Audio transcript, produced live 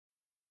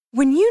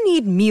When you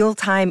need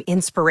mealtime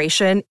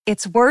inspiration,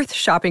 it's worth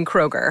shopping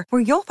Kroger,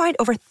 where you'll find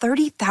over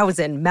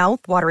 30,000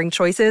 mouth-watering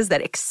choices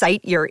that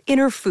excite your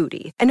inner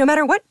foodie. And no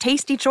matter what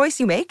tasty choice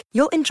you make,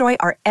 you'll enjoy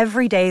our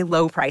everyday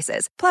low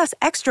prices, plus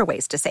extra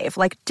ways to save,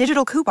 like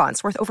digital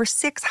coupons worth over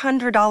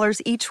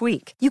 $600 each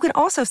week. You can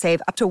also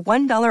save up to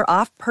 $1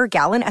 off per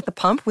gallon at the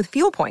pump with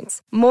fuel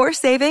points. More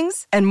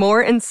savings and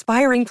more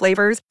inspiring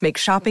flavors make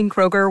shopping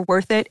Kroger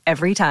worth it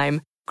every time.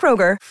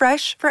 Kroger,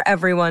 fresh for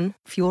everyone.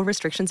 Fuel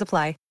restrictions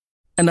apply.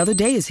 Another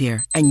day is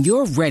here, and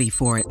you're ready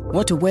for it.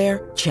 What to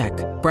wear? Check.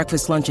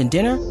 Breakfast, lunch, and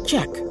dinner?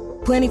 Check.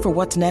 Planning for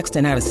what's next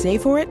and how to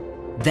save for it?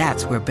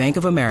 That's where Bank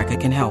of America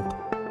can help.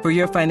 For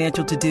your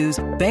financial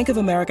to-dos, Bank of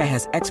America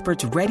has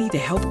experts ready to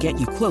help get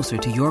you closer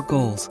to your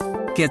goals.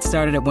 Get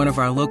started at one of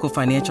our local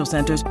financial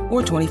centers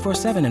or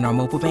 24/7 in our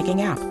mobile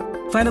banking app.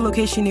 Find a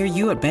location near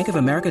you at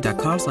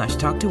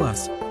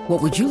bankofamerica.com/talktous.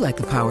 What would you like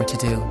the power to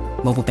do?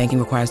 Mobile banking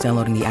requires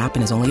downloading the app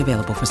and is only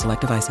available for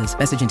select devices.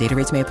 Message and data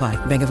rates may apply.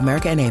 Bank of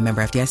America N.A.,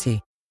 member FDIC.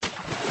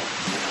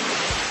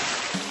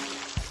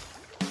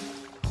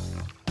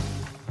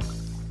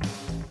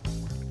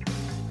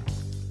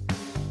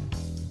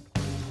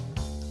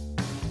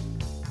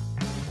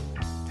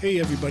 Hey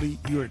everybody,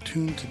 you are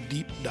tuned to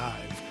Deep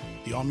Dive,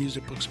 the All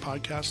Music Books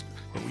podcast,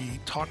 where we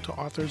talk to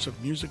authors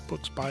of music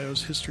books,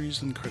 bios,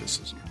 histories, and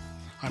criticism.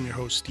 I'm your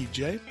host, Steve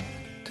J.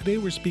 Today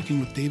we're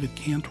speaking with David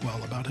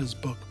Cantwell about his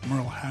book,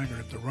 Merle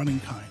Haggard, The Running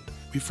Kind.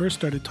 We first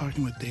started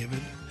talking with David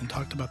and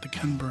talked about the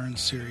Ken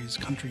Burns series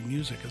Country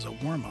Music as a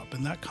warm-up,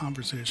 and that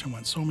conversation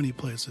went so many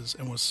places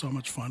and was so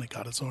much fun it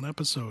got its own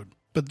episode.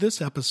 But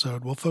this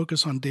episode will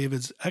focus on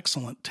David's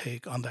excellent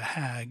take on the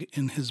hag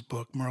in his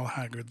book, Merle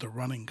Haggard, The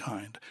Running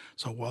Kind.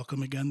 So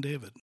welcome again,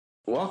 David.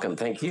 Welcome.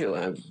 Thank you.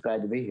 I'm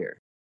glad to be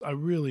here. I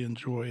really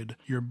enjoyed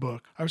your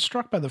book. I was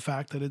struck by the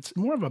fact that it's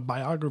more of a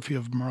biography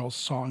of Merle's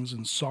songs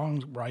and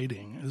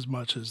songwriting as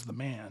much as the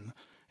man.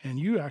 And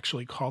you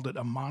actually called it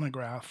a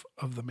monograph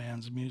of the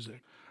man's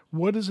music.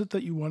 What is it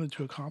that you wanted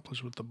to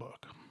accomplish with the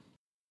book?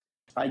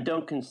 I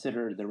don't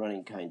consider The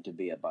Running Kind to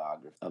be a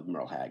biography of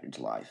Merle Haggard's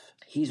life.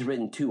 He's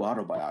written 2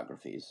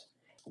 autobiographies.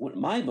 What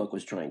my book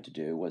was trying to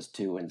do was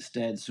to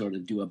instead sort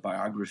of do a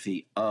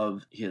biography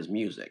of his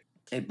music,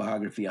 a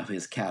biography of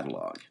his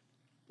catalog.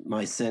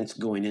 My sense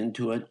going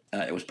into it,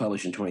 it was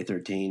published in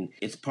 2013.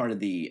 It's part of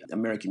the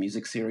American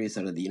Music series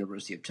out of the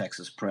University of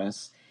Texas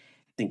Press.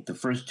 I think the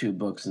first 2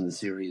 books in the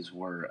series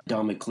were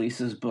Don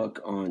McLeese's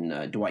book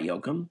on Dwight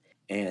Yoakam,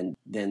 and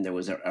then there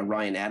was a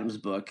Ryan Adams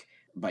book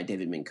by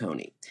David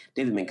Minconi.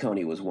 David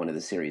Minconi was one of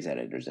the series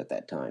editors at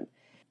that time.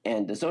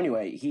 And so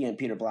anyway, he and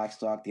Peter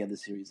Blackstock, the other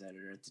series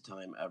editor at the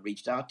time,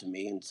 reached out to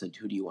me and said,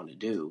 who do you want to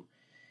do?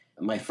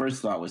 My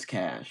first thought was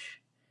Cash.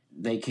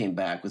 They came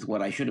back with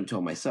what I should have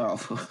told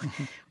myself,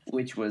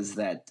 which was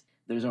that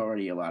there's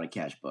already a lot of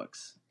Cash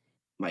books.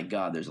 My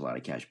God, there's a lot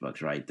of Cash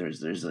books, right?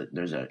 There's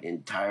an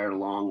entire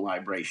long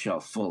library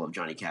shelf full of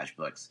Johnny Cash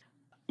books.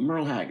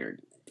 Merle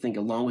Haggard. I think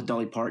along with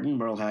Dolly Parton,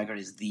 Merle Haggard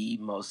is the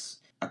most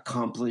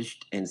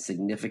accomplished and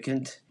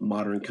significant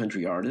modern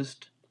country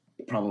artist,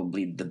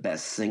 probably the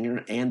best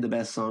singer and the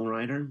best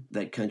songwriter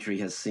that country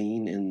has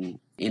seen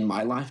in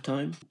my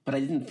lifetime. But I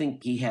didn't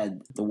think he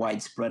had the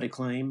widespread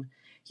acclaim.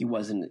 He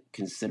wasn't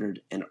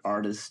considered an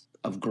artist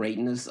of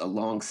greatness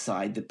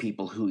alongside the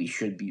people who he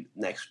should be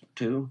next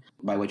to,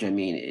 by which I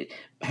mean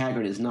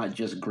Haggard is not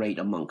just great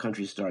among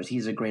country stars.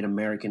 He's a great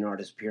American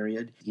artist,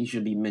 period. He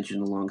should be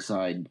mentioned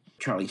alongside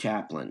Charlie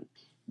Chaplin,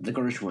 the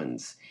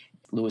Gershwins,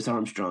 Louis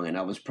Armstrong and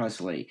Elvis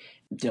Presley,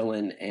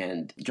 Dylan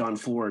and John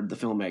Ford, the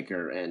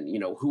filmmaker, and,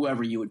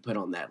 whoever you would put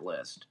on that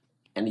list.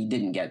 And he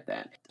didn't get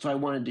that. So I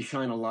wanted to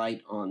shine a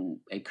light on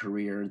a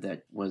career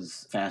that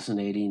was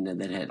fascinating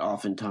and that had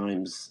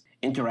oftentimes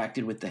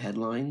interacted with the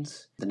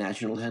headlines, the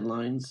national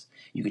headlines.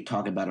 You could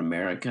talk about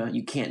America.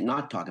 You can't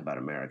not talk about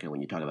America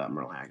when you talk about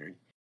Merle Haggard.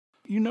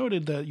 You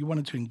noted that you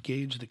wanted to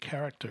engage the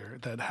character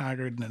that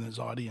Haggard and his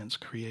audience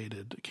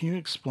created. Can you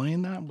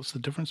explain that? What's the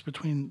difference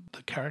between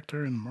the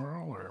character and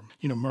Merle, or,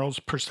 Merle's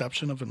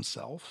perception of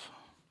himself?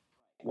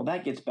 Well,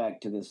 that gets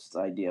back to this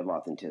idea of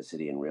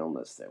authenticity and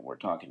realness that we're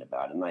talking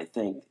about. And I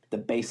think the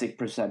basic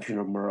perception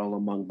of Merle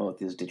among both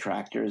his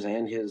detractors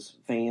and his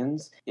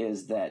fans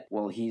is that,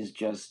 well, he's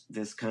just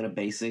this kind of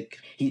basic,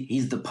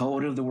 he's the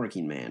poet of the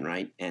working man,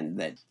 right? And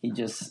that he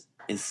just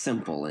is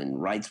simple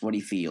and writes what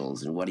he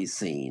feels and what he's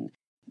seen.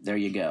 There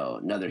you go,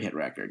 another hit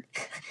record.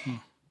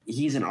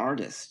 He's an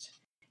artist.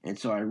 And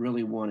so I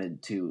really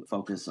wanted to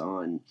focus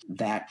on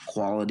that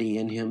quality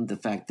in him, the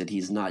fact that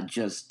he's not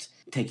just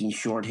taking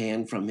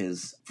shorthand from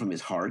his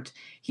heart.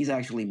 He's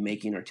actually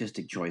making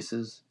artistic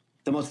choices.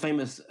 The most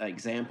famous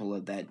example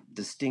of that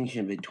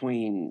distinction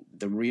between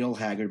the real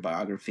Haggard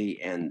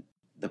biography and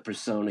the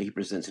persona he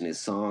presents in his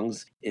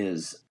songs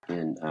is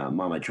in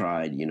Mama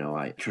Tried,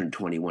 I turned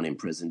 21 in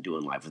prison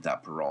doing life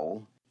without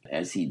parole.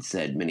 As he'd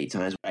said many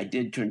times, I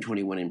did turn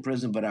 21 in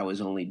prison, but I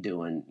was only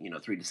doing,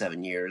 3 to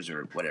 7 years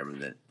or whatever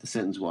the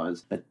sentence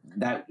was. But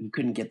that you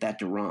couldn't get that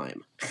to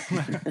rhyme.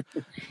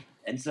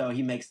 And so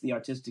he makes the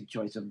artistic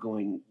choice of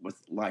going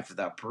with Life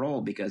Without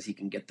Parole because he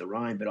can get the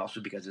rhyme, but also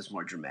because it's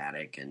more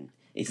dramatic. And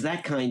it's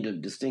that kind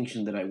of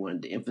distinction that I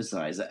wanted to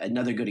emphasize.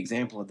 Another good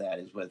example of that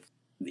is with,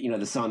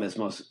 the song that's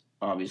most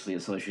obviously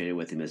associated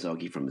with him is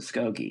Okie from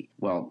Muskogee.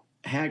 Well,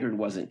 Haggard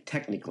wasn't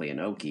technically an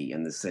Okie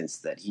in the sense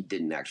that he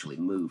didn't actually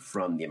move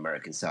from the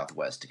American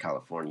Southwest to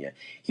California.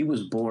 He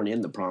was born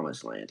in the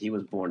Promised Land. He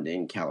was born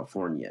in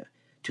California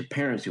to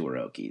parents who were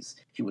Okies.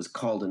 He was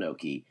called an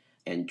Okie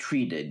and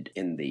treated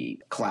in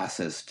the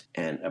classist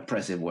and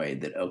oppressive way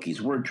that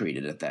Okies were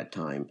treated at that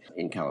time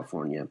in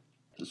California.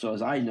 So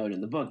as I note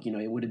in the book,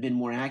 it would have been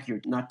more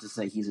accurate not to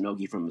say he's an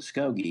Okie from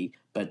Muskogee,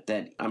 but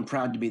that I'm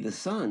proud to be the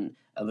son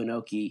of an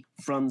Okie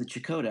from the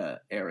Chakotah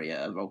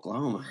area of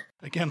Oklahoma.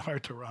 Again,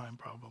 hard to rhyme,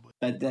 probably.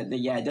 But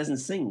it doesn't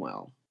sing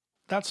well.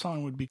 That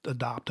song would be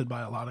adopted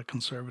by a lot of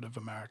conservative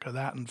America,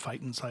 that and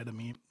Fight Inside of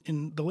Me.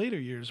 In the later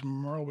years,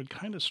 Merle would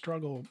kind of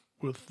struggle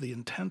with the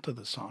intent of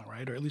the song,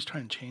 right? Or at least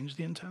try and change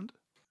the intent?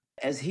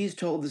 As he's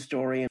told the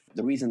story,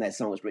 the reason that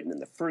song was written in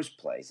the first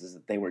place is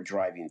that they were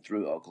driving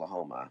through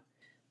Oklahoma.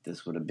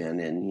 This would have been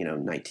in,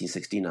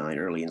 1969,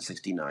 early in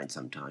 69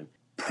 sometime.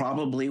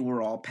 Probably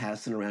were all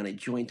passing around a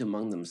joint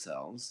among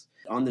themselves.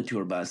 On the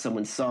tour bus,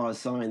 someone saw a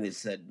sign that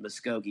said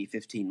Muskogee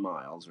 15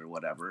 miles or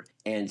whatever,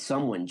 and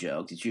someone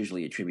joked, it's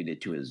usually attributed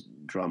to his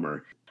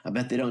drummer, I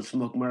bet they don't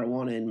smoke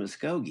marijuana in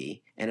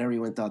Muskogee. And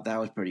everyone thought that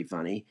was pretty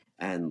funny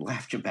and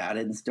laughed about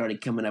it and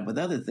started coming up with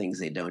other things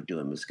they don't do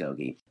in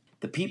Muskogee.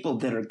 The people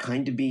that are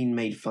kind of being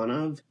made fun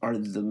of are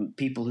the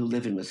people who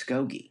live in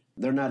Muskogee.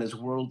 They're not as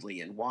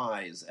worldly and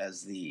wise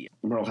as the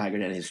Merle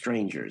Haggard and his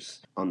strangers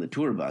on the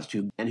tour bus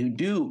who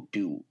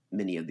do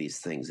many of these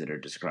things that are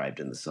described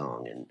in the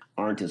song and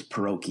aren't as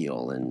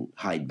parochial and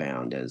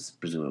hidebound as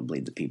presumably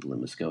the people in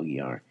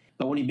Muskogee are.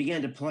 But when he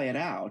began to play it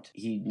out,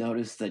 he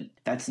noticed that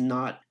that's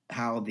not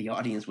how the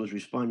audience was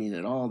responding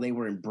at all. They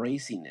were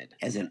embracing it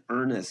as an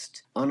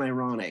earnest,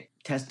 unironic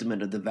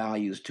testament of the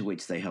values to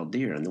which they held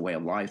dear and the way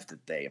of life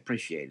that they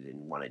appreciated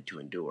and wanted to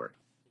endure.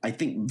 I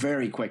think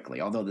very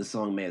quickly, although the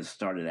song may have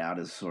started out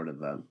as sort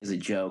of as a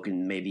joke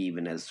and maybe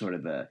even as sort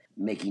of a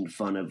making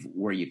fun of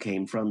where you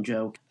came from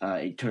joke,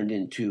 it turned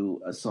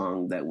into a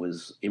song that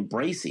was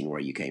embracing where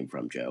you came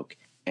from joke,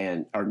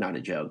 or not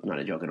a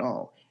joke at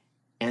all.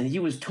 And he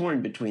was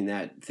torn between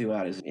that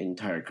throughout his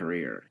entire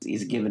career.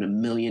 He's given a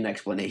million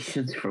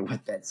explanations for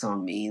what that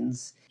song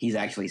means. He's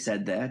actually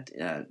said that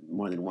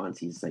more than once.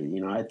 He's saying,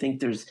 I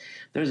think there's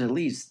at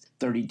least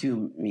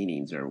 32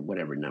 meanings or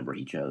whatever number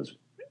he chose.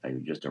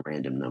 Just a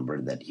random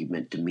number that he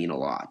meant to mean a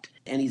lot.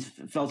 And he's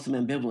felt some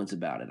ambivalence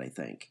about it, I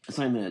think. I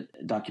saw him in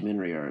a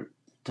documentary or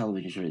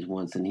television series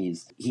once, and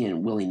he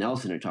and Willie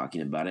Nelson are talking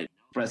about it,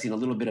 expressing a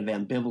little bit of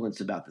ambivalence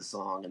about the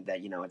song and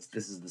that,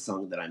 this is the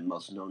song that I'm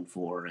most known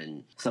for,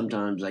 and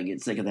sometimes I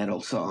get sick of that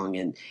old song.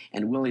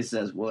 And Willie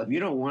says, well, if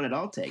you don't want it,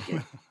 I'll take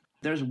it.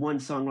 There's one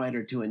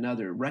songwriter to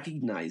another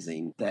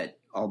recognizing that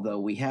although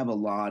we have a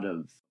lot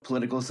of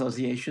political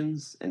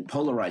associations and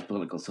polarized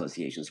political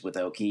associations with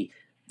Okie,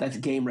 that's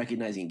game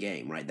recognizing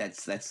game, right?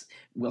 That's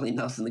Willie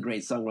Nelson, the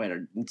great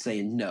songwriter,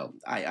 saying, no,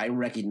 I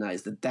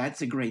recognize that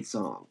that's a great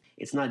song.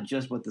 It's not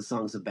just what the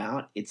song's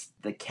about. It's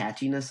the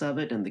catchiness of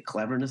it and the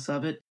cleverness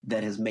of it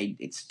that has made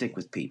it stick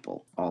with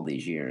people all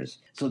these years.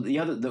 So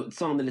the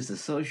song that it's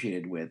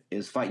associated with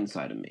is Fight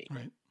Inside of Me.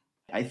 Right.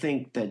 I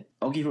think that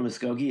Okie from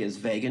Muskogee is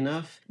vague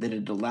enough that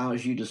it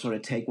allows you to sort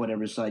of take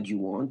whatever side you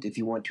want. If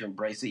you want to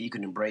embrace it, you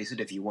can embrace it.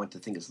 If you want to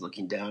think it's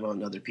looking down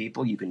on other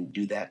people, you can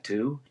do that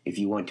too. If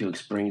you want to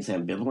experience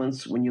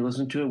ambivalence when you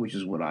listen to it, which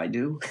is what I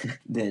do,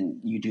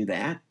 then you do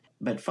that.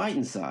 But Fight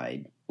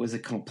Inside was a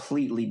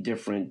completely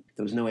different,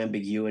 there was no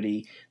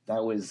ambiguity.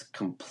 That was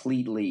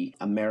completely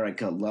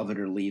America, love it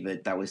or leave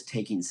it. That was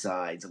taking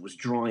sides. It was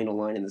drawing a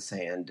line in the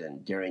sand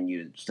and daring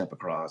you to step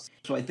across.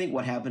 So I think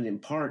what happened in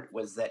part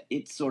was that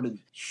it sort of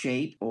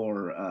shaped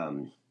or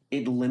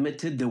it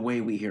limited the way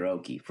we hear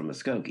Okie from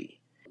Muskogee.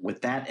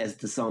 With that as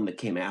the song that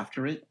came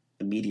after it,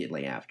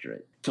 immediately after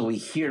it. So we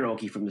hear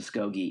Okie from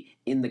Muskogee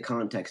in the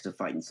context of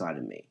Fight Inside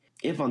of Me.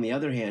 If, on the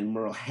other hand,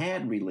 Merle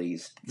had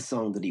released the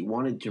song that he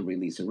wanted to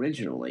release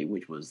originally,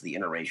 which was the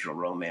interracial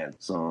romance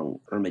song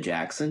Irma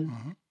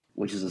Jackson,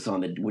 which is a song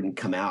that wouldn't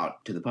come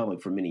out to the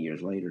public for many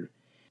years later.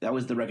 That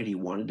was the record he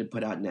wanted to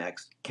put out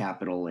next.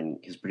 Capitol and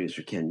his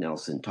producer Ken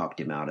Nelson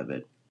talked him out of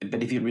it.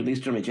 But if he had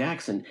released Irma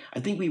Jackson, I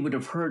think we would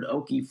have heard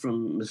Okie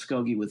from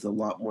Muskogee with a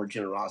lot more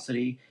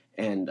generosity,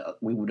 and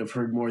we would have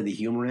heard more of the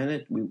humor in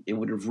it. It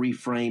would have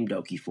reframed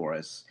Okie for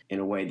us in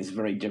a way that's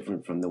very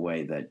different from the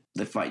way that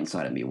the Fight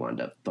Inside of Me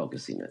wound up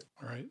focusing it.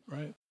 Right.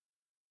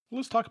 Well,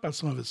 let's talk about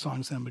some of his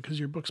songs then, because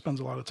your book spends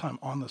a lot of time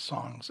on the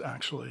songs,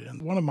 actually.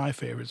 And one of my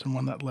favorites, and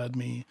one that led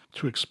me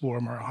to explore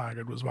Merle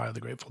Haggard, was via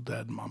the Grateful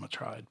Dead, Mama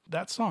Tried.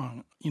 That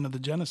song, the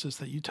genesis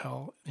that you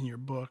tell in your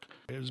book,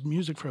 is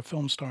music for a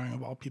film starring,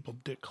 of all people,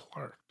 Dick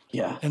Clark.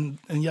 Yeah. And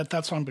yet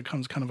that song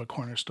becomes kind of a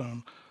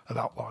cornerstone of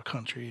outlaw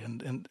country,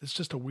 and it's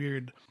just a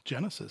weird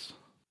genesis.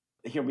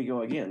 here we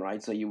go again,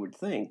 right? So you would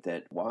think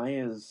that why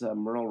is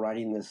Merle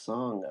writing this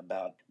song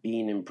about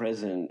being in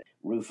prison,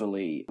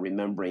 ruefully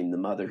remembering the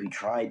mother who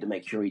tried to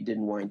make sure he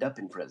didn't wind up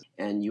in prison?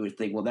 And you would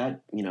think, well,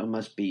 that,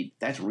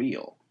 that's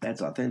real.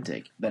 That's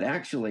authentic. But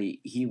actually,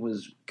 he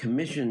was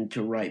commissioned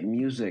to write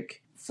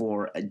music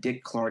for a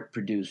Dick Clark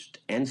produced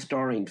and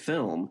starring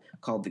film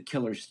called The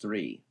Killers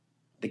 3.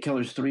 The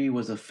Killers 3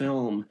 was a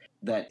film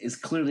that is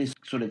clearly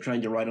sort of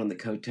trying to ride on the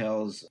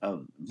coattails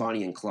of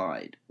Bonnie and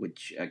Clyde,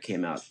 which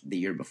came out the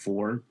year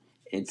before.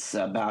 It's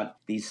about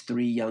these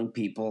three young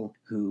people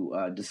who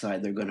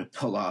decide they're going to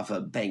pull off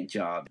a bank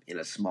job in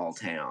a small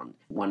town.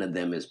 One of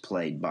them is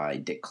played by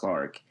Dick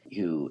Clark,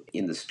 who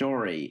in the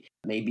story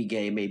may be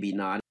gay, maybe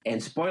not.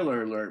 And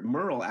spoiler alert,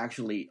 Merle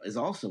actually is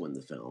also in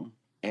the film,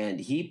 and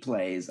he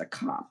plays a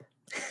cop,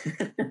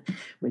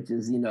 which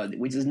is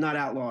not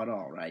outlaw at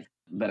all, right?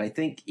 But I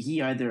think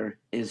he either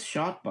is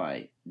shot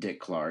by Dick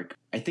Clark.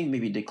 I think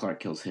maybe Dick Clark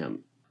kills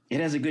him.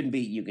 It has a good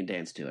beat. You can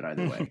dance to it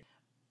either way.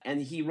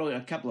 And he wrote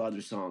a couple of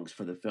other songs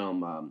for the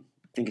film. I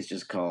think it's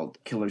just called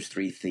Killers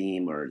 3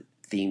 Theme or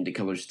Theme to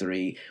Killers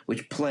 3,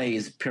 which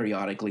plays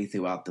periodically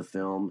throughout the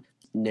film,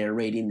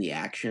 narrating the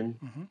action.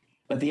 Mm-hmm.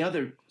 But the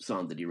other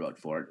song that he wrote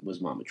for it was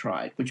Mama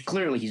Tried, which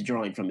clearly he's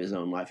drawing from his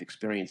own life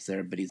experience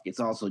there, but it's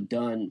also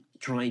done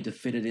trying to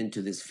fit it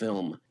into this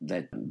film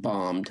that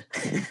bombed.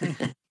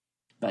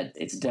 But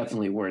it's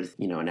definitely worth,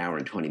 an hour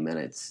and 20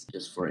 minutes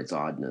just for its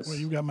oddness. Well,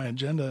 you've got my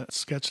agenda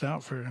sketched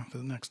out for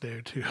the next day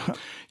or two.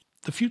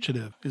 The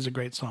Fugitive is a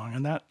great song,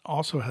 and that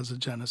also has a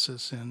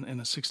genesis in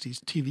a 60s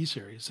TV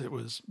series. It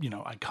was,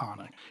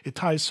 iconic. It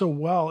ties so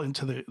well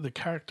into the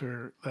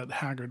character that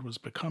Haggard was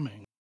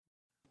becoming.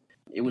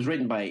 It was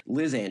written by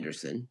Liz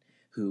Anderson,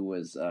 who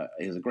is a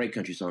great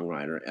country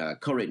songwriter,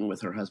 co-written with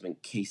her husband,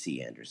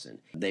 Casey Anderson.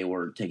 They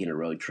were taking a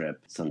road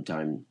trip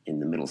sometime in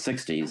the middle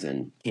 60s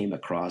and came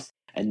across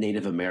a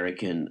Native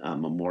American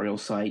memorial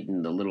site,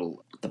 and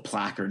the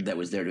placard that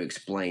was there to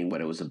explain what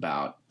it was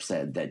about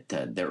said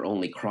that their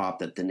only crop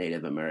that the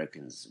Native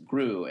Americans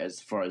grew, as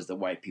far as the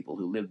white people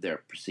who lived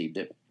there perceived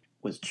it,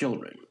 was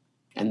children.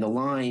 And the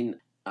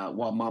line,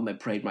 while Mama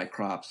prayed my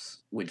crops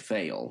would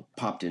fail,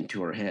 popped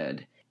into her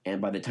head.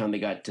 And by the time they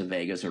got to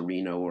Vegas or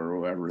Reno or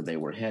wherever they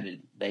were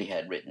headed, they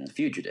had written The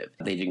Fugitive.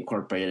 They'd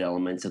incorporated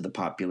elements of the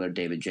popular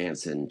David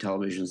Janssen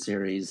television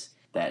series.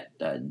 That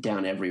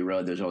Down Every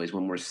Road, There's Always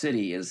One More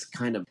City is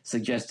kind of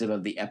suggestive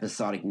of the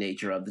episodic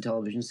nature of the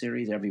television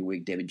series. Every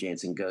week, David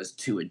Janssen goes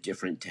to a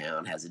different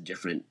town, has a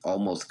different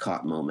almost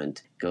caught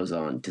moment, goes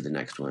on to the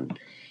next one.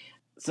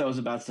 So it's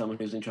about someone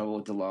who's in trouble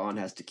with the law and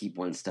has to keep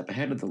one step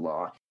ahead of the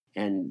law.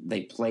 And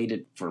they played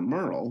it for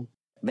Merle.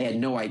 They had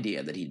no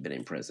idea that he'd been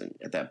in prison.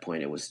 At that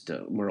point,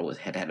 Merle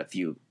had a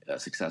few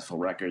successful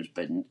records,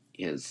 but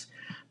his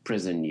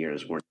prison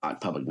years were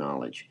not public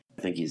knowledge.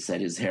 I think he said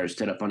his hair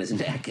stood up on his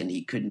neck, and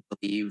he couldn't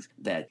believe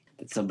that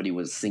somebody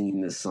was singing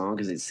this song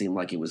because it seemed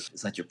like it was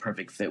such a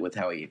perfect fit with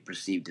how he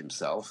perceived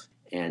himself.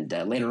 And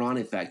later on,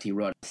 in fact, he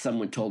wrote,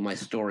 "Someone Told My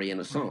Story" in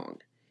a song.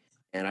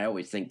 And I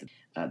always think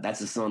that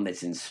that's a song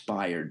that's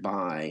inspired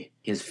by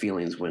his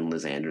feelings when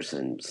Liz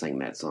Anderson sang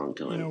that song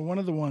to him. One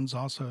of the ones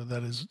also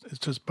that is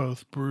just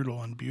both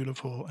brutal and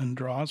beautiful and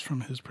draws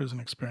from his prison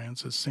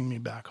experience is "Sing Me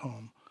Back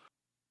Home."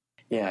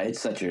 Yeah, it's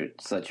such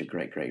a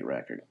great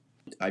record.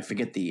 I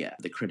forget the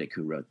critic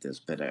who wrote this,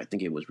 but I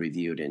think it was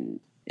reviewed in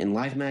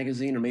Life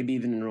magazine or maybe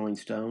even in Rolling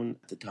Stone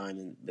at the time.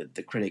 And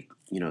the critic,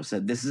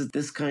 said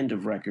this kind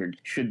of record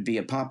should be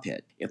a pop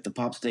hit. If the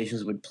pop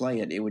stations would play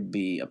it, it would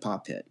be a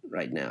pop hit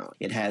right now.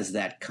 It has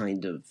that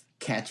kind of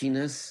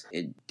catchiness.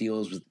 It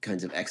deals with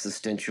kinds of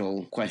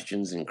existential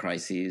questions and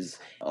crises.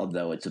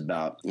 Although it's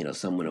about,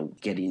 someone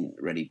getting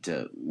ready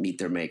to meet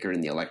their maker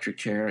in the electric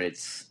chair, it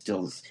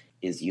still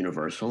is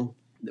universal.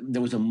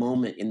 There was a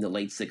moment in the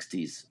late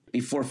 60s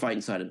before Fight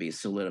Inside a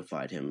Beast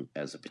solidified him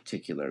as a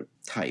particular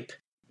type.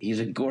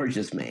 He's a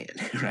gorgeous man,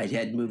 right? He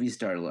had movie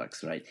star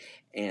looks, right?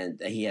 And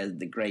he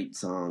had the great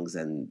songs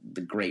and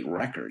the great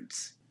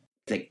records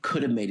that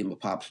could have made him a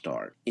pop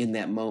star in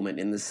that moment,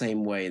 in the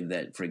same way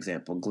that, for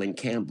example, Glenn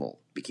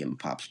Campbell became a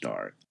pop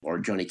star or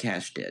Johnny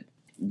Cash did.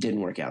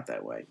 Didn't work out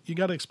that way. You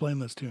got to explain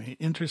this to me.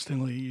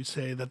 Interestingly, you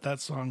say that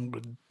song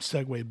would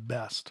segue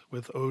best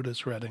with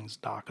Otis Redding's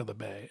Dock of the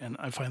Bay, and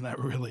I find that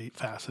really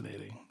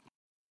fascinating.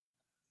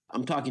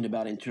 I'm talking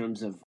about in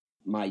terms of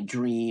my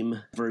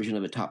dream version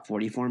of a top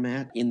 40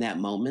 format in that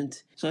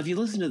moment. So if you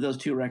listen to those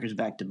two records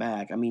back to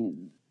back, I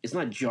mean, it's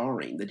not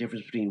jarring, the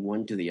difference between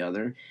one to the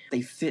other.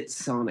 They fit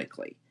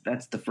sonically.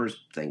 That's the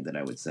first thing that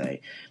I would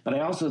say. But I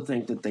also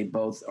think that they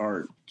both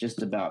are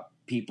just about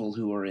people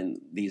who are in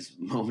these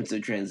moments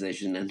of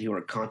transition and who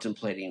are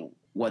contemplating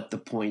what the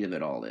point of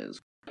it all is.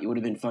 It would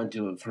have been fun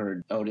to have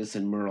heard Otis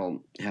and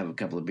Merle have a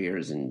couple of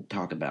beers and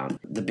talk about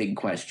the big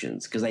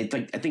questions. Because I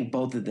think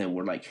both of them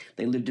were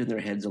they lived in their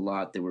heads a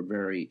lot. They were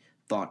very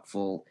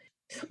thoughtful.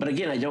 But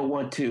again, I don't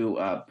want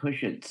to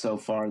push it so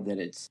far that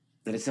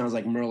it sounds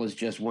like Merle is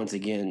just once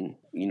again,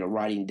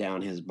 writing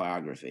down his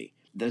biography.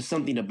 There's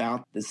something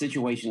about the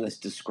situation that's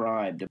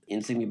described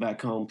in Sing Me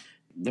Back Home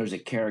There's a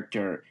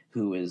character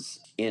who is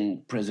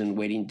in prison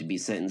waiting to be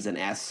sentenced and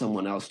asks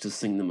someone else to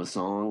sing them a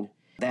song.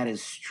 That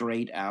is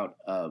straight out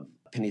of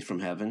Pennies from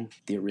Heaven,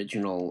 the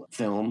original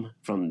film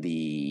from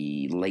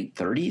the late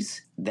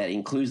 30s that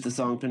includes the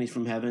song Pennies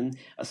from Heaven,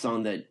 a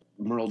song that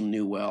Merle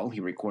knew well. He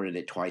recorded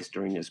it twice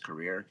during his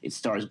career. It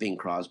stars Bing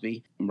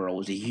Crosby. Merle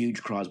was a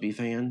huge Crosby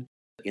fan.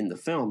 In the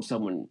film,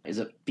 someone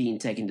is being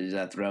taken to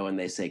death row, and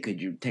they say,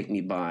 could you take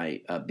me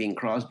by Bing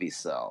Crosby's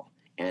cell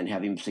and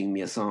have him sing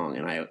me a song,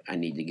 and I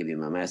need to give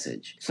him a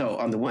message. So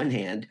on the one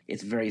hand,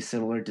 it's very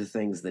similar to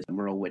things that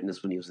Merle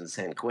witnessed when he was in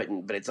San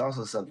Quentin, but it's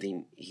also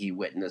something he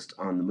witnessed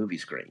on the movie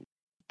screen.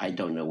 I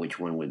don't know which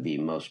one would be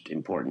most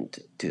important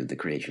to the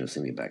creation of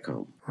Sing Me Back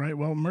Home. Right.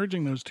 Well,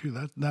 merging those two,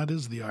 that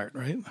is the art,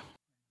 right?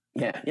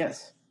 Yeah.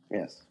 Yes.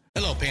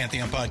 Hello,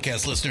 Pantheon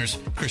podcast listeners.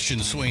 Christian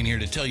Swain here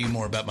to tell you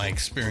more about my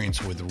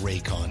experience with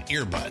Raycon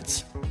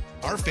earbuds.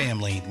 Our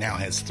family now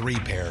has 3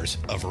 pairs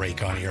of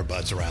Raycon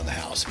earbuds around the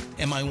house,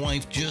 and my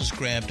wife just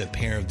grabbed a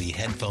pair of the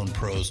Headphone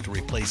Pros to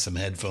replace some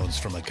headphones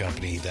from a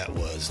company that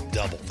was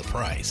double the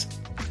price.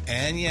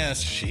 And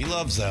yes, she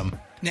loves them.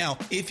 Now,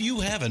 if you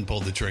haven't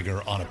pulled the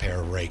trigger on a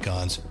pair of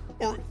Raycons,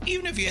 or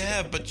even if you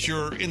have, but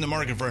you're in the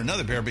market for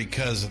another pair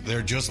because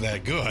they're just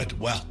that good,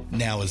 well,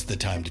 now is the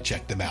time to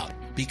check them out,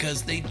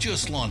 because they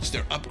just launched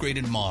their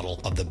upgraded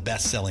model of the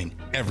best-selling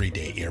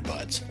everyday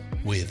earbuds.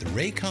 With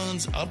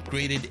Raycon's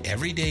upgraded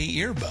everyday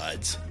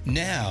earbuds,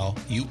 now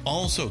you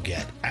also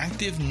get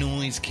active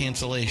noise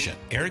cancellation,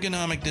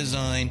 ergonomic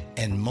design,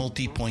 and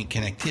multi-point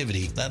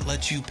connectivity that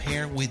lets you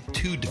pair with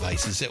 2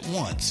 devices at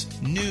once.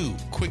 New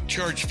quick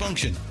charge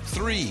function,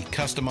 3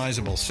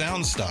 customizable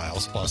sound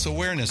styles, plus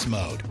awareness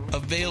mode.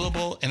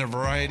 Available in a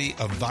variety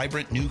of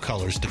vibrant new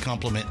colors to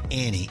complement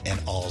any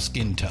and all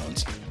skin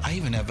tones. I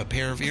even have a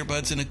pair of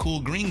earbuds in a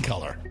cool green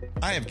color.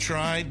 I have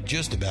tried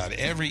just about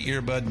every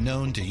earbud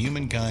known to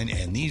humankind,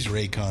 and these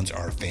Raycons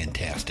are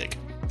fantastic.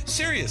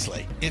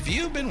 Seriously, if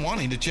you've been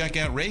wanting to check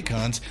out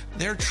Raycons,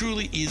 there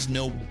truly is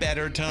no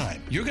better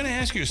time. You're going to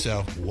ask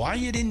yourself why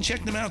you didn't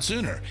check them out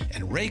sooner,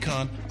 and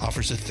Raycon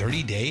offers a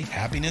 30-day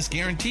happiness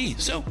guarantee.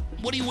 So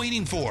what are you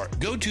waiting for?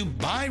 Go to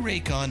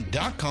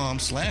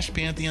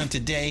buyraycon.com/Pantheon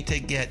today to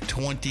get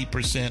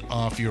 20%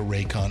 off your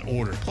Raycon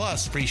order,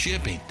 plus free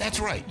shipping. That's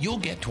right, you'll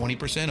get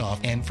 20% off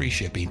and free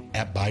shipping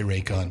at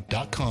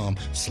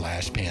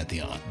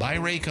buyraycon.com/Pantheon.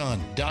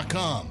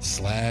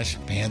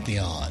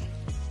 buyraycon.com/Pantheon.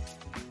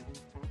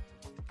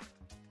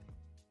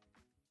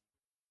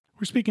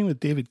 We're speaking with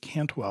David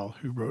Cantwell,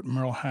 who wrote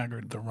Merle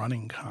Haggard, The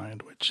Running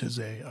Kind, which is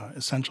a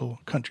essential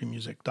country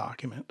music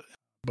document,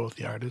 both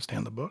the artist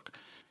and the book.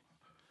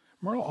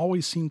 Merle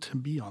always seemed to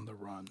be on the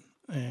run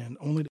and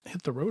only to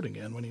hit the road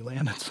again when he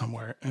landed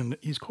somewhere. And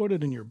he's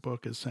quoted in your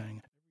book as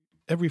saying,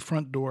 "Every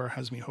front door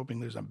has me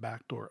hoping there's a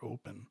back door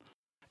open."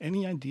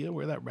 Any idea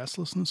where that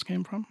restlessness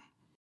came from?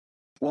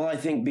 Well, I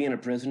think being a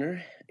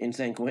prisoner in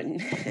San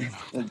Quentin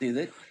will do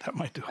that. That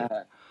might do it.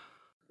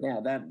 Yeah,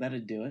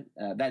 that'd do it.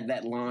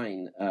 That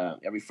line,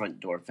 every front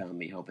door found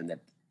me hoping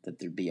that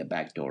there'd be a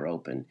back door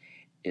open,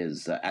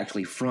 is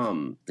actually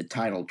from the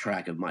title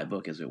track of my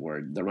book, as it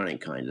were, The Running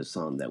Kind, a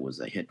song that was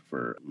a hit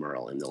for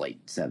Merle in the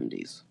late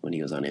 70s when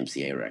he was on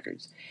MCA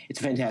Records. It's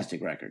a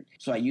fantastic record.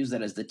 So I use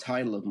that as the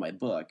title of my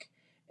book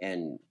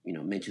and,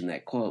 mention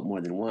that quote more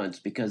than once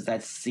because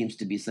that seems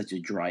to be such a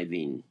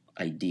driving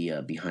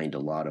idea behind a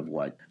lot of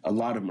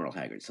Merle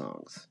Haggard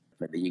songs.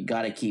 But you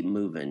got to keep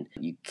moving.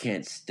 You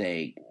can't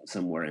stay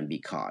somewhere and be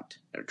caught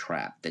or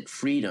trapped. That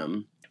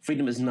freedom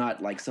is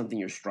not like something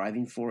you're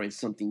striving for. It's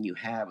something you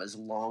have as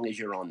long as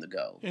you're on the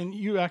go. And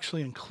you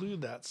actually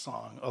include that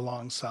song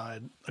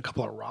alongside a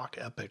couple of rock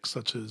epics,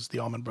 such as the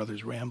Allman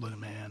Brothers' Ramblin'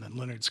 Man and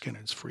Lynyrd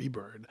Skynyrd's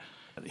Freebird.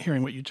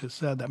 Hearing what you just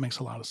said, that makes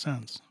a lot of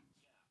sense.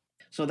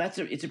 So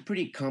it's a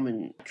pretty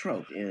common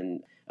trope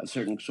in a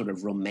certain sort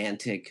of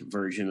romantic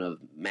version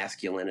of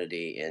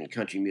masculinity in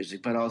country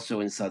music, but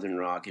also in Southern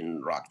rock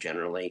and rock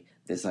generally.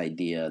 This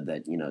idea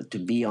that, to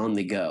be on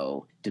the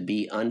go, to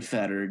be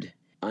unfettered,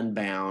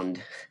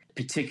 unbound,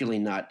 particularly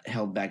not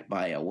held back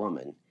by a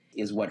woman,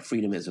 is what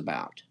freedom is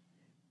about.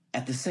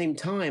 At the same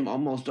time,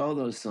 almost all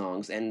those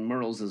songs, and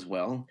Merle's as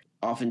well,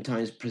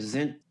 oftentimes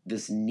present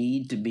this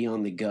need to be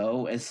on the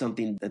go as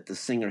something that the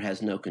singer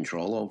has no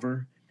control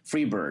over.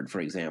 Freebird,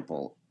 for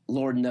example,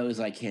 Lord knows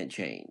I can't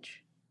change.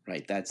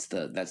 Right, that's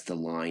the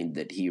line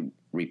that he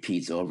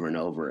repeats over and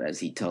over as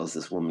he tells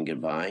this woman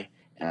goodbye.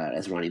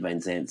 As Ronnie Van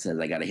Zant says,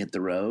 I got to hit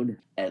the road.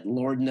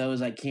 Lord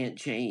knows I can't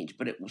change.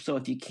 So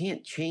if you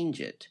can't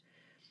change it,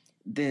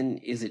 then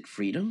is it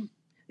freedom?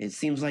 It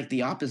seems like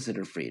the opposite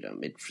of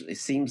freedom. It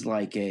seems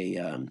like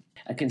a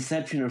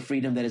conception of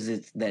freedom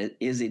that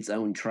is its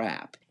own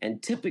trap.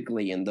 And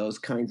typically in those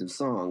kinds of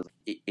songs,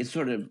 it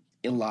sort of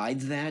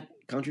elides that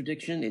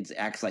contradiction. It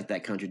acts like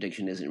that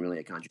contradiction isn't really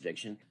a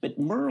contradiction. But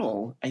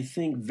Merle, I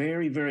think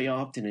very, very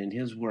often in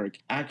his work,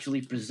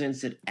 actually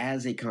presents it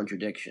as a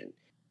contradiction.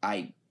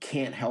 I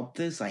can't help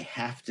this. I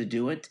have to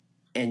do it.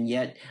 And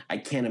yet I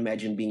can't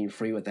imagine being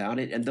free without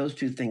it. And those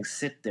two things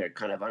sit there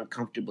kind of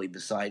uncomfortably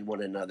beside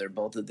one another,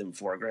 both of them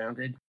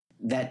foregrounded.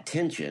 that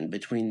tension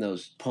between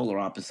those polar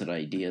opposite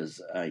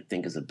ideas, I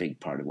think, is a big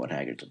part of what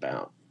Haggard's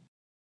about.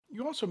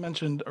 You also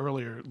mentioned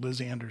earlier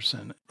Liz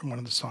Anderson in one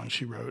of the songs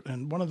she wrote,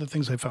 and one of the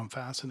things I found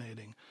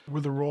fascinating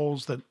were the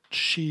roles that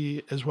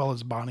she, as well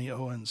as Bonnie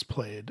Owens,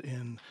 played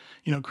in,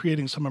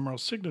 creating some of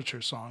Merle's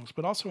signature songs,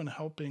 but also in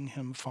helping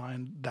him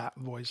find that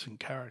voice and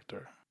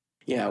character.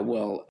 Yeah,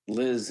 well,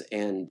 Liz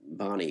and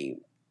Bonnie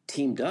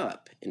teamed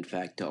up, in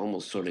fact, to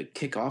almost sort of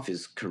kick off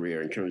his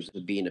career in terms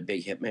of being a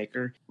big hit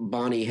maker.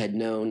 Bonnie had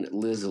known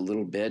Liz a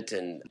little bit,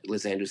 and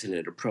Liz Anderson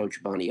had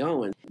approached Bonnie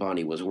Owen.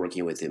 Bonnie was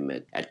working with him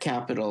at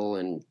Capitol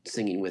and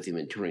singing with him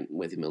and touring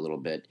with him a little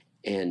bit.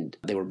 And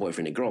they were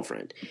boyfriend and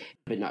girlfriend,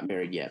 but not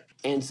married yet.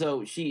 And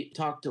so she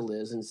talked to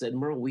Liz and said,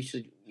 Merle, we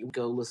should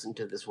go listen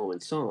to this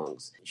woman's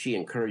songs. She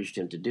encouraged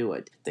him to do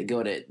it. They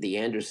go to the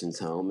Andersons'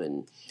 home,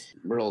 and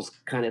Merle's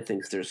kind of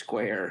thinks they're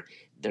square.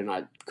 They're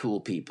not cool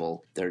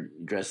people. They're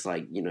dressed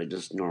like,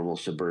 just normal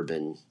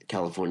suburban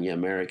California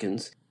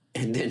Americans.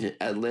 And then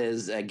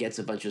Liz gets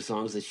a bunch of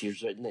songs that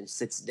she's written and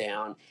sits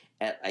down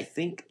at, I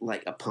think,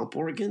 like a pump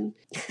organ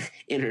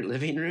in her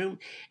living room.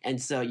 And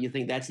so you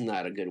think that's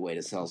not a good way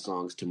to sell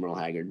songs to Merle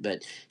Haggard.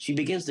 But she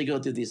begins to go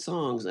through these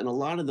songs, and a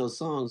lot of those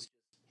songs,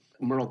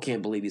 Merle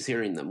can't believe he's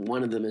hearing them.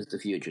 One of them is The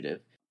Fugitive.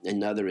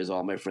 Another is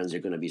All My Friends Are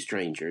Gonna Be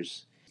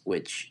Strangers,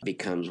 which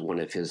becomes one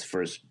of his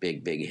first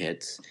big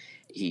hits.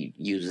 He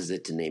uses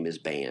it to name his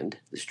band,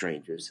 The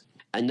Strangers.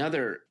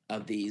 Another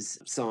of these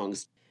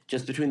songs,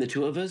 Just Between the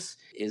Two of Us,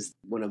 is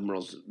one of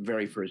Merle's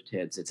very first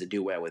hits. It's a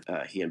duet with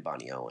he and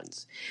Bonnie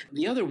Owens.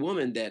 The other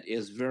woman that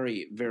is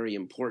very, very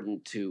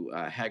important to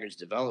Haggard's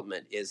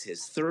development is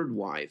his third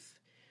wife,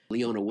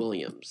 Leona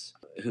Williams,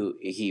 who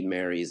he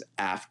marries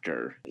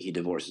after he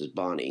divorces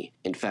Bonnie.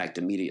 In fact,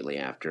 immediately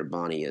after.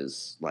 Bonnie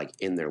is like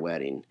in their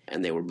wedding,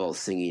 and they were both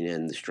singing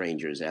in The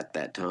Strangers at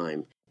that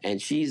time. And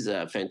she's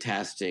a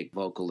fantastic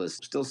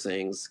vocalist, still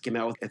sings, came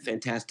out with a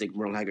fantastic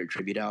Merle Haggard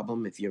tribute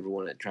album, if you ever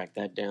want to track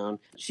that down.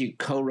 She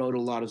co-wrote a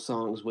lot of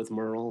songs with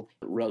Merle,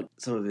 wrote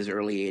some of his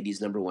early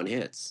 80s #1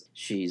 hits.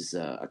 She's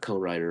a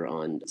co-writer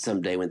on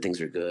Someday When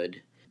Things Are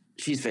Good.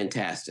 She's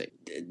fantastic.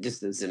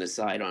 Just as an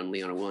aside on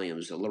Leona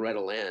Williams,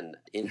 Loretta Lynn,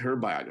 in her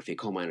biography,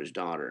 Coal Miner's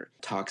Daughter,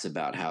 talks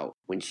about how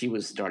when she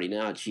was starting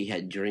out, she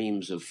had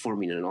dreams of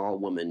forming an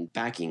all-woman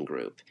backing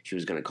group. She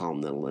was going to call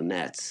them the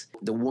Lynnettes.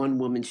 The one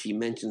woman she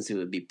mentions who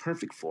would be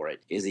perfect for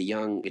it is a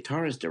young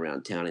guitarist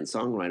around town and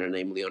songwriter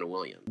named Leona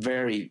Williams.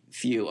 Very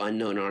few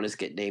unknown artists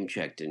get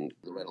name-checked in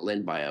Loretta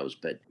Lynn bios,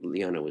 but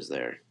Leona was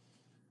there.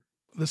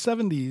 The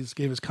 70s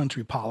gave us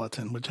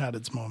Countrypolitan, which had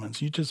its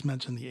moments. You just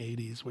mentioned the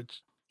 80s,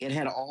 which... It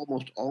had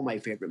almost all my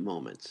favorite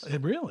moments.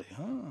 It really?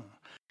 Huh.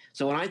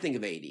 So when I think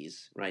of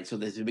 80s, right, so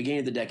the beginning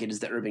of the decade is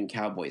the urban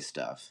cowboy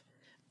stuff.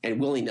 And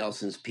Willie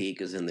Nelson's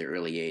peak is in the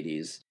early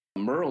 80s.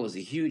 Merle is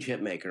a huge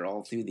hit maker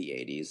all through the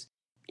 80s.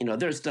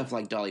 There's stuff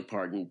like Dolly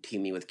Parton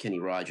teaming with Kenny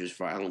Rogers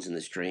for Islands in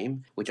the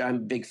Stream, which I'm a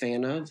big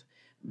fan of.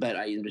 But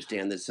I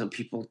understand that some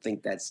people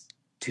think that's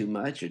too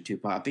much or too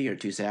poppy or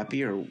too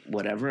sappy or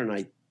whatever. And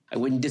I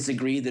wouldn't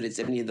disagree that it's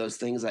any of those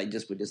things. I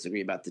just would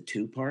disagree about the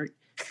two part.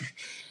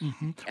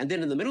 Mm-hmm. And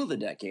then in the middle of the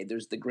decade,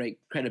 there's the great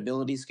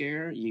credibility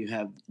scare. You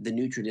have the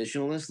new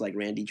traditionalists like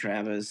Randy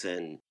Travis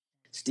and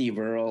Steve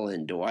Earle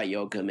and Dwight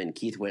Yoakam and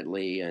Keith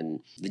Whitley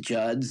and the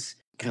Judds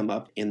come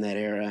up in that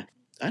era.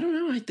 I don't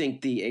know. I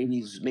think the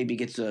 80s maybe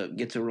gets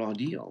a raw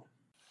deal.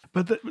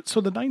 But so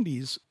the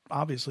 90s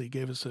obviously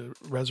gave us a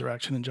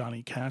resurrection in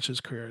Johnny Cash's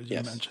career, as you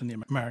mentioned,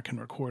 the American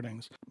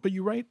recordings. But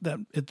you write that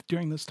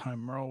during this time,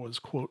 Merle was,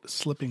 quote,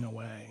 slipping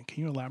away.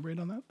 Can you elaborate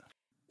on that?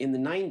 In the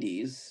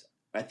 90s,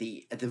 at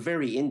the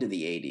very end of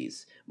the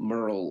 80s,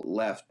 Merle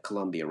left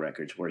Columbia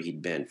Records, where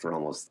he'd been for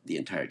almost the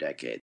entire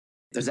decade.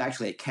 There's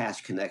actually a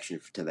Cash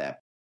connection to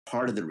that.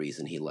 Part of the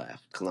reason he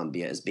left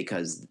Columbia is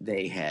because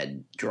they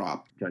had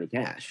dropped Johnny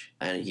Cash,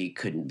 and he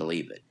couldn't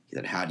believe it. He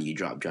said, how do you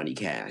drop Johnny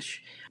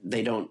Cash?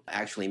 They don't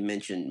actually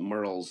mention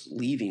Merle's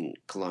leaving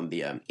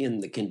Columbia in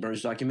the Ken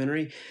Burns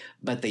documentary,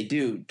 but they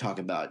do talk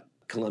about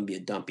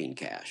Columbia dumping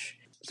Cash.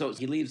 So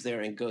he leaves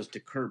there and goes to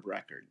Curb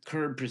Records.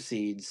 Curb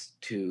proceeds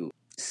to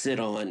sit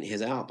on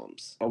his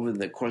albums. Over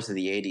the course of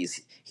the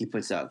 80s, he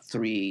puts out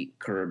 3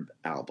 Curb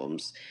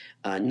albums,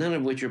 none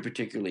of which are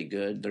particularly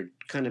good. They're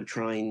kind of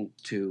trying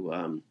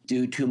to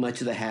do too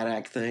much of the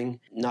Haddock thing.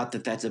 Not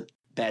that that's a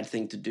bad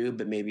thing to do,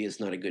 but maybe it's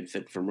not a good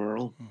fit for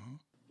Merle. Mm-hmm.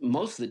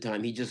 Most of the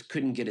time, he just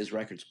couldn't get his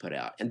records put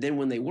out. And then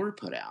when they were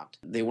put out,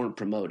 they weren't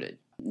promoted.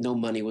 No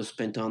money was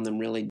spent on them,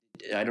 really.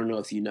 I don't know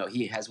if you know,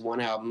 he has one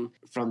album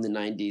from the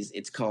 90s.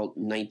 It's called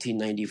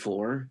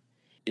 1994.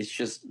 It's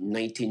just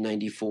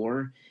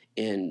 1994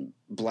 in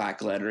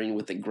black lettering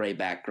with a gray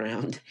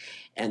background.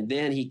 And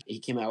then he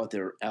came out with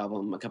their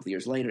album a couple of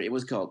years later. It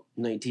was called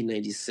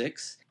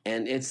 1996.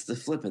 And it's the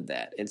flip of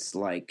that. It's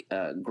like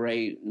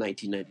gray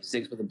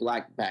 1996 with a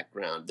black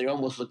background. They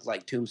almost look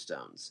like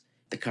tombstones.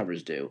 The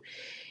covers do.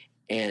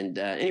 And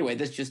anyway,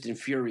 this just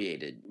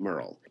infuriated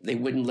Merle. They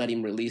wouldn't let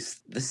him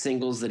release the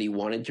singles that he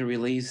wanted to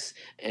release.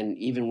 And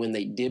even when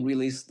they did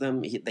release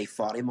them, they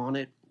fought him on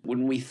it.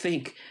 When we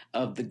think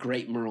of the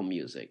great Merle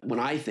music, when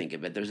I think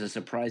of it, there's a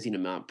surprising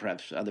amount,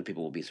 perhaps other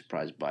people will be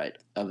surprised by it,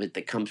 of it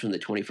that comes from the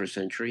 21st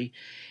century.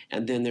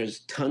 And then there's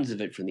tons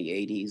of it from the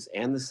 80s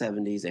and the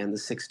 70s and the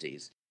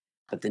 60s.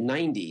 But the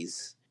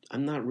 90s,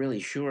 I'm not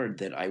really sure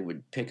that I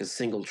would pick a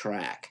single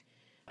track.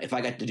 If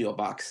I got to do a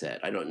box set,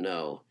 I don't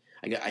know.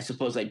 I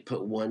suppose I'd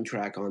put one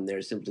track on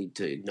there simply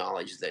to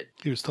acknowledge that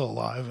he was still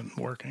alive and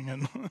working.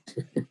 And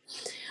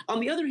on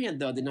the other hand,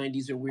 though, the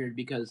 90s are weird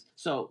because,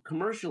 so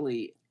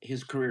commercially,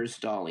 his career is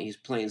stalling. He's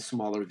playing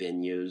smaller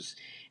venues.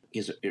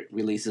 His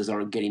releases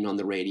aren't getting on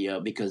the radio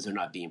because they're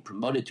not being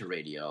promoted to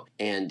radio,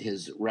 and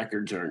his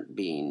records aren't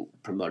being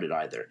promoted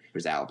either,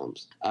 his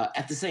albums.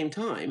 At the same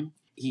time,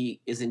 he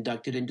is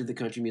inducted into the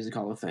Country Music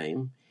Hall of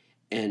Fame.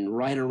 And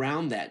right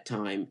around that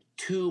time,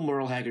 2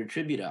 Merle Haggard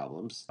tribute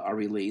albums are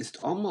released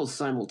almost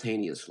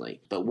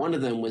simultaneously. But one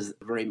of them was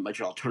very much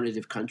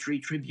alternative country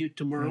tribute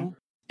to Merle. Mm-hmm.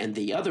 And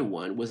the other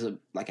one was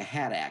like a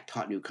Hat Act,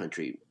 Hot New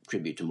Country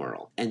tribute to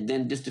Merle. And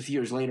then just a few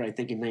years later, I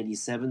think in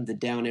 97, the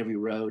Down Every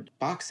Road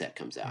box set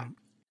comes out. Mm-hmm.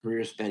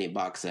 Career spanning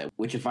box set,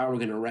 which if I were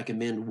going to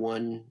recommend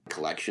one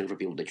collection for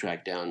people to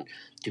track down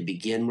to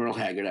begin Merle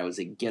Haggard, I would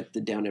say get the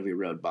Down Every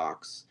Road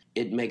box.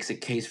 It makes a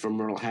case for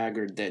Merle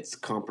Haggard that's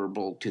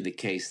comparable to the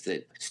case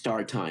that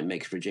Star Time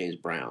makes for James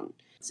Brown.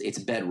 It's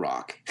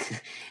bedrock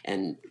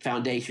and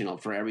foundational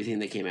for everything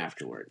that came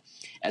afterward,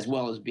 as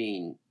well as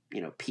being,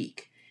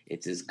 peak.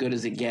 It's as good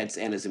as it gets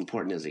and as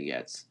important as it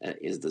gets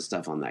is the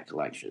stuff on that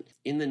collection.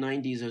 In the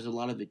 90s, there's a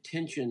lot of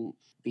attention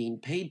being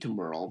paid to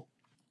Merle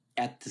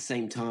at the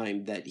same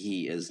time that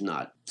he is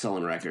not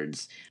selling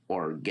records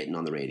or getting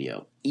on the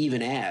radio,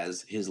 even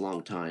as his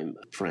longtime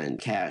friend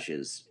Cash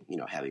is,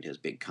 having his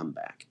big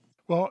comeback.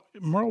 Well,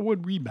 Merle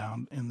would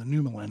rebound in the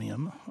new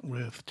millennium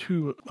with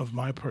 2 of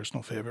my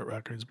personal favorite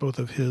records, both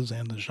of his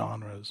and the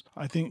genres.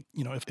 I think,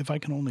 if I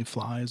Can Only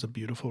Fly is a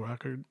beautiful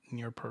record,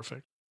 near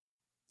perfect.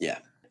 Yeah,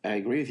 I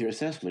agree with your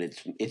assessment.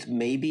 It's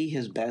maybe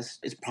his best,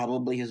 it's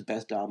probably his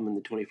best album in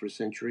the 21st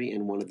century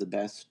and one of the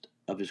best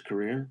of his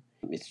career.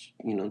 It's,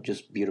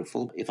 just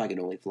beautiful. If I Could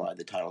Only Fly,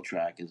 the title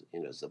track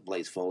is a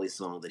Blaze Foley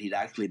song that he'd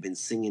actually been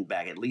singing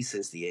back at least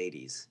since the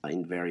 80s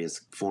in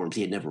various forms.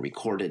 He had never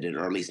recorded it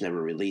or at least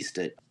never released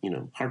it.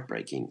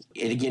 Heartbreaking.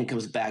 It again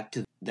comes back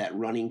to that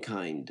running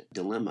kind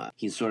dilemma.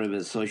 He's sort of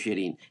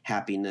associating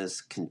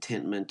happiness,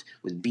 contentment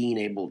with being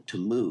able to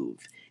move.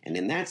 And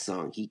in that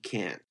song, he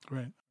can't.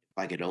 Right. If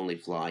I could only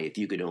fly, if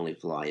you could only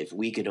fly, if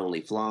we could only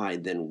fly,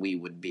 then we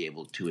would be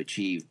able to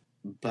achieve,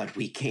 but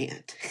we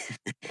can't.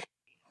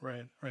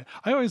 Right.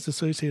 I always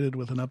associated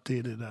with an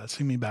updated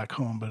Sing Me Back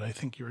Home, but I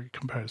think your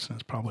comparison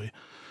is probably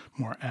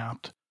more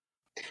apt.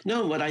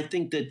 No, but I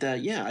think that,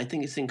 I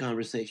think it's in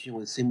conversation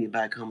with Sing Me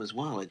Back Home as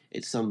well.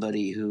 It's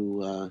somebody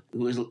who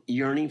is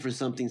yearning for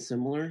something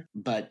similar,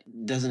 but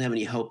doesn't have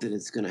any hope that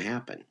it's going to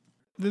happen.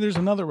 There's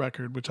another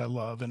record which I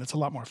love, and it's a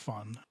lot more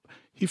fun.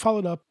 He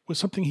followed up with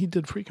something he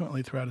did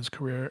frequently throughout his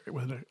career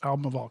with an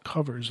album of all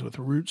covers with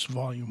Roots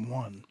Volume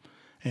 1.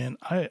 And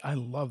I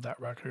love that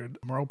record.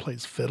 Merle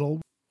plays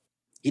fiddle.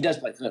 He does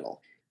play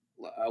fiddle.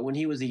 When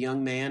he was a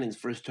young man and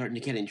first starting to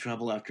get in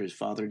trouble after his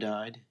father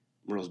died,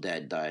 Merle's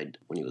dad died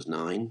when he was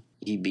 9,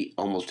 he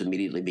almost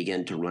immediately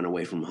began to run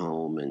away from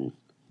home and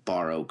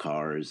borrow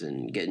cars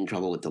and get in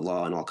trouble with the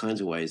law in all kinds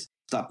of ways,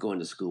 stop going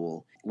to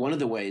school. One of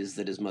the ways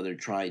that his mother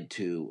tried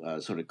to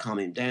sort of calm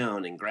him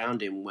down and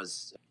ground him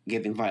was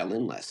giving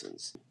violin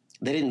lessons.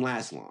 They didn't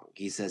last long.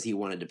 He says he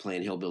wanted to play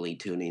in hillbilly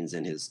tunings,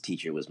 and his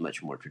teacher was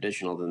much more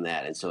traditional than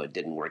that, and so it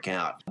didn't work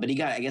out. But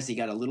I guess he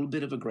got a little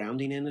bit of a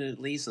grounding in it, at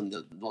least, on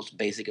the most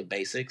basic of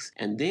basics.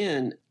 And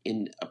then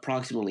in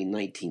approximately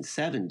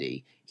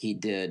 1970, he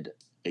did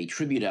a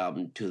tribute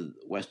album to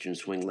Western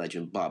swing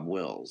legend Bob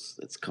Wills.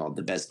 It's called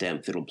The Best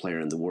Damn Fiddle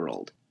Player in the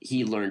World.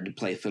 He learned to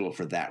play fiddle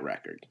for that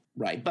record.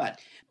 Right, but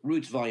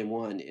Roots Volume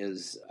 1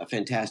 is a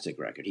fantastic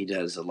record. He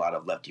does a lot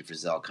of Lefty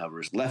Frizzell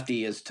covers.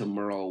 Lefty is to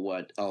Merle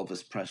what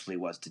Elvis Presley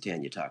was to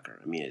Tanya Tucker.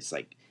 I mean, it's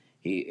like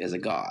he is a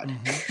god.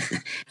 Mm-hmm.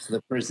 It's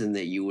the person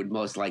that you would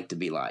most like to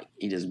be like.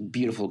 He does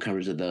beautiful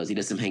covers of those. He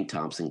does some Hank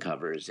Thompson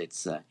covers.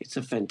 It's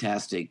a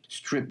fantastic,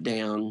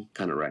 stripped-down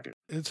kind of record.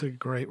 It's a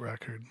great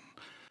record.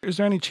 Is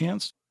there any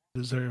chance,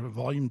 is there a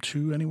Volume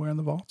 2 anywhere in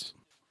the vaults?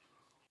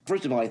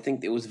 First of all, I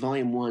think it was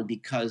Volume 1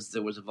 because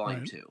there was a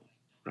Volume 2,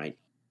 right?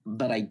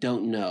 But I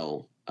don't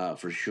know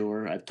for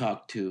sure. I've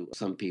talked to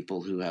some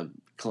people who have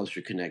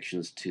closer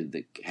connections to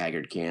the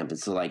Haggard camp. And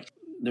so,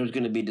 there's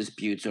going to be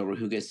disputes over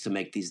who gets to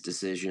make these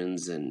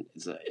decisions. And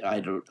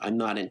I'm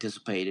not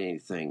anticipating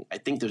anything. I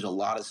think there's a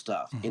lot of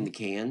stuff in the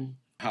can.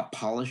 How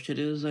polished it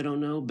is, I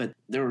don't know. But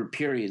there were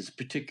periods,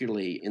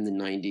 particularly in the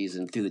 90s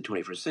and through the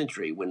 21st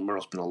century, when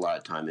Merle spent a lot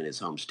of time in his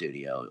home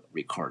studio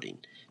recording,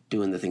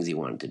 doing the things he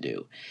wanted to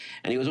do.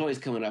 And he was always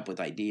coming up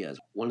with ideas.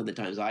 One of the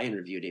times I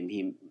interviewed him,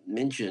 he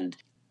mentioned,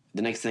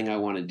 the next thing I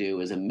want to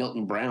do is a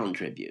Milton Brown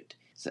tribute.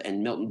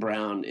 And Milton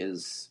Brown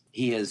is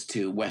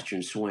to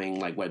Western swing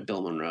like what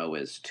Bill Monroe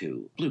is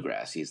to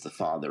bluegrass. He's the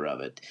father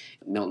of it.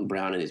 Milton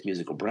Brown and his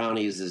musical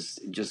Brownies is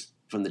just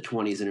from the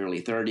 20s and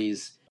early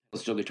 30s.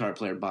 Steel guitar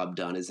player Bob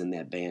Dunn is in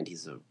that band.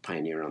 He's a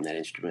pioneer on that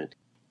instrument.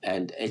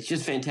 And it's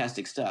just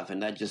fantastic stuff.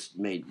 And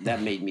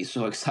that made me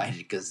so excited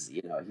because,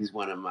 he's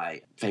one of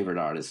my favorite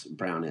artists,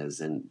 Brown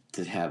is. And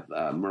to have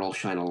Merle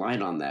shine a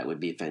light on that would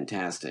be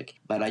fantastic.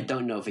 But I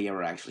don't know if he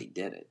ever actually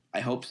did it. I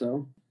hope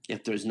so.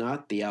 If there's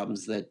not, the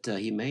albums that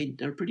he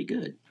made are pretty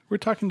good. We're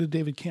talking to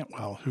David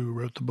Cantwell, who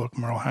wrote the book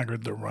Merle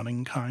Haggard, The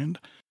Running Kind.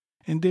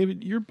 And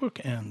David, your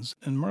book ends,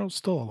 and Merle's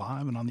still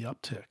alive and on the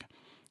uptick.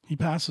 He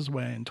passes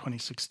away in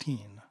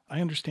 2016. I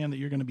understand that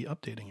you're going to be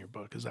updating your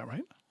book. Is that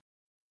right?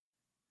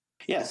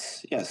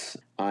 Yes.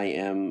 I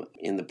am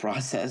in the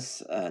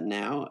process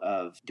now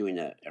of doing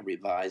a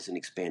revised and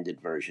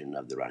expanded version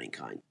of The Running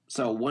Kind.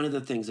 So one of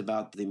the things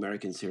about the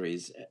American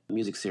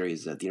music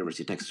series at the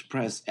University of Texas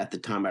Press at the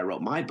time I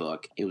wrote my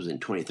book, it was in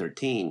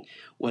 2013,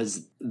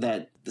 was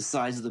that the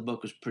size of the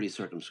book was pretty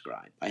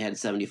circumscribed. I had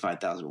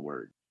 75,000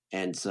 words.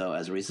 And so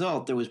as a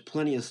result, there was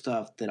plenty of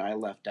stuff that I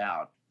left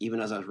out. Even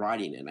as I was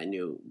writing it, I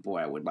knew,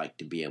 I would like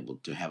to be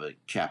able to have a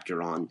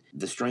chapter on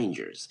the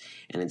Strangers.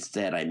 And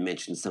instead, I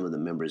mentioned some of the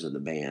members of the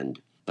band,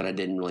 but I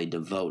didn't really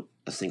devote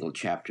a single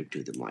chapter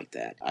to them like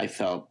that. I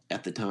felt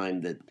at the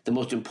time that the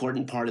most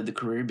important part of the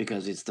career,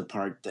 because it's the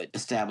part that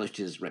established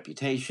his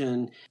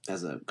reputation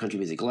as a country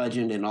music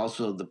legend, and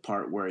also the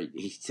part where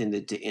he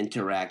tended to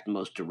interact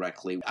most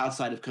directly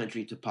outside of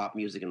country to pop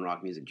music and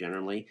rock music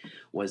generally,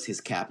 was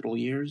his Capitol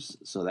years.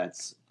 So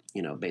that's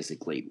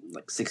basically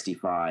like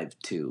 65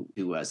 to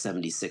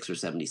 76 or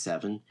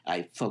 77.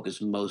 I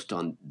focused most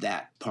on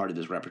that part of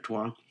his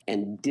repertoire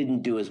and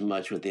didn't do as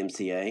much with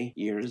MCA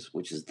years,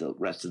 which is the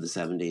rest of the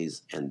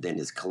 70s, and then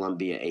his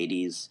Columbia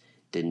 80s,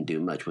 didn't do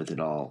much with it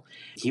all.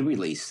 He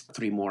released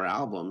 3 more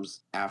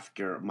albums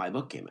after my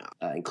book came out,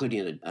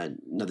 including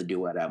another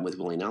duet album with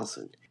Willie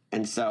Nelson.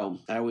 And so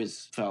I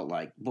always felt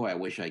like, I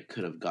wish I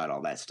could have got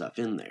all that stuff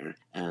in there.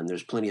 And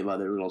there's plenty of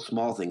other little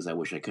small things I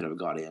wish I could have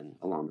got in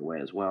along the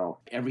way as well.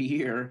 Every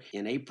year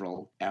in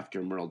April,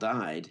 after Merle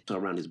died, so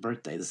around his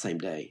birthday, the same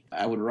day,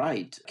 I would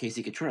write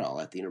Casey Cottrell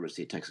at the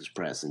University of Texas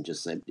Press and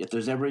just say, if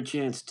there's ever a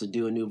chance to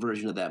do a new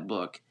version of that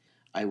book,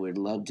 I would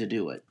love to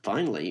do it.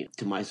 Finally,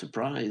 to my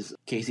surprise,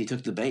 Casey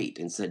took the bait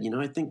and said,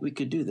 I think we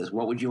could do this.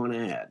 What would you want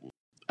to add?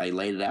 I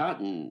laid it out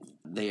and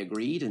they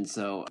agreed. And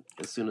so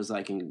as soon as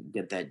I can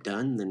get that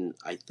done, then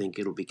I think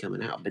it'll be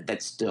coming out. But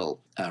that's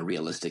still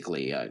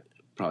realistically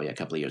probably a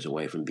couple of years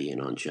away from being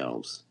on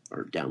shelves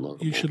or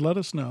downloadable. You should let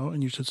us know,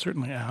 and you should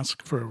certainly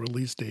ask for a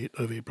release date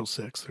of April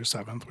 6th or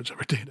 7th,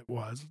 whichever date it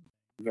was.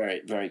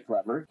 Very, very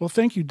clever. Well,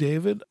 thank you,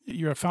 David.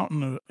 You're a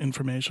fountain of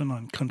information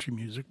on country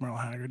music, Merle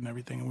Haggard and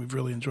everything, and we've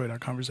really enjoyed our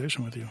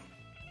conversation with you.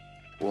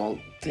 Well,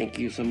 thank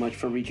you so much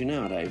for reaching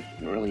out. I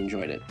really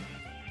enjoyed it.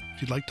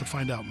 If you'd like to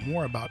find out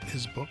more about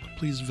his book,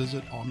 please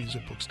visit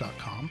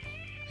allmusicbooks.com,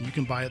 and you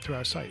can buy it through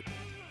our site.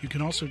 You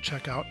can also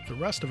check out the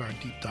rest of our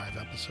deep dive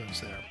episodes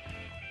there.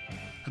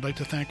 I'd like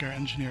to thank our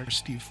engineer,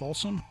 Steve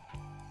Folsom.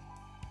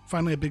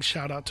 Finally, a big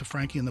shout out to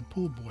Frankie and the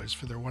Pool Boys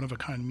for their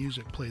one-of-a-kind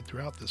music played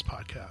throughout this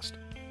podcast.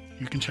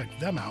 You can check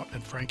them out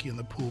at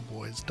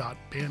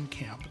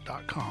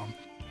frankieandthepoolboys.bandcamp.com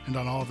and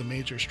on all of the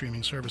major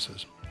streaming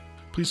services.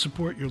 Please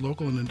support your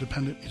local and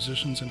independent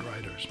musicians and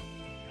writers.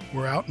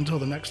 We're out until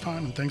the next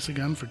time, and thanks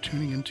again for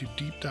tuning into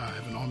Deep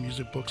Dive, an All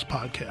Music Books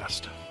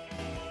podcast.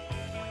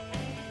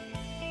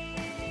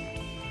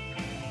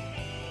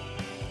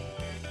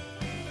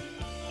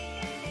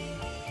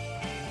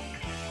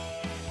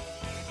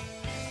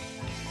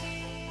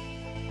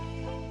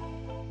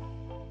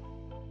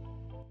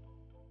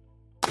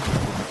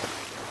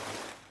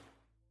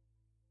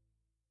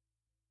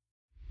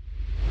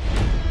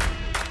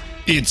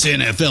 It's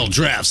NFL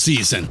draft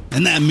season,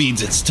 and that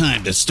means it's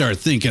time to start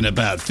thinking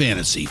about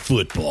fantasy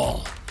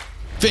football.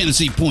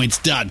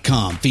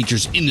 FantasyPoints.com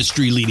features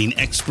industry-leading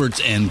experts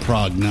and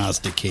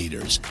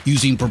prognosticators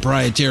using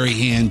proprietary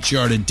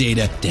hand-charted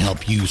data to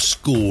help you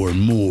score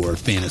more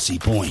fantasy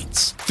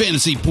points.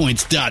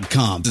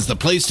 FantasyPoints.com is the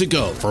place to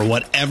go for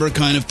whatever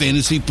kind of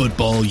fantasy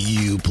football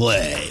you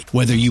play.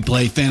 Whether you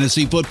play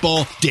fantasy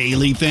football,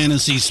 daily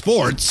fantasy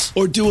sports,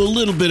 or do a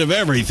little bit of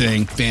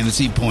everything,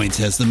 Fantasy Points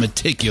has the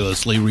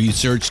meticulously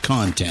researched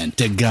content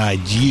to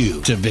guide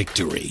you to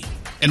victory.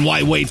 And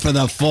why wait for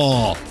the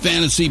fall?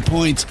 Fantasy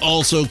Points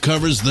also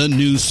covers the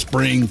new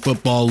spring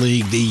football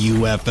league, the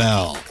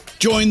UFL.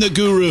 Join the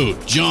guru,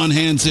 John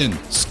Hansen,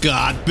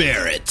 Scott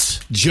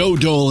Barrett, Joe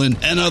Dolan,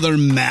 and other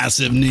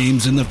massive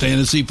names in the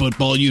fantasy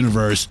football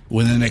universe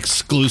with an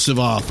exclusive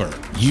offer.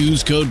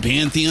 Use code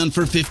Pantheon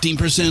for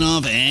 15%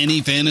 off any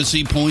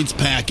Fantasy Points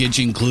package,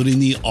 including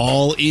the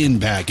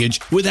all-in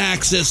package, with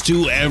access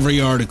to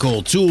every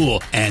article,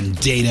 tool, and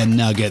data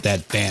nugget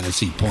that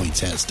Fantasy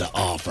Points has to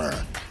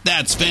offer.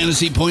 That's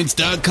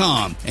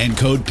FantasyPoints.com and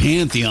code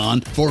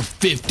Pantheon for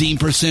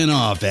 15%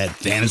 off at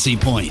Fantasy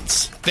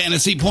Points.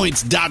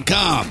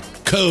 FantasyPoints.com,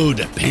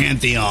 code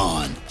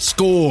Pantheon.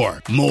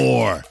 Score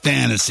more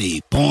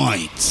fantasy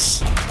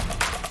points.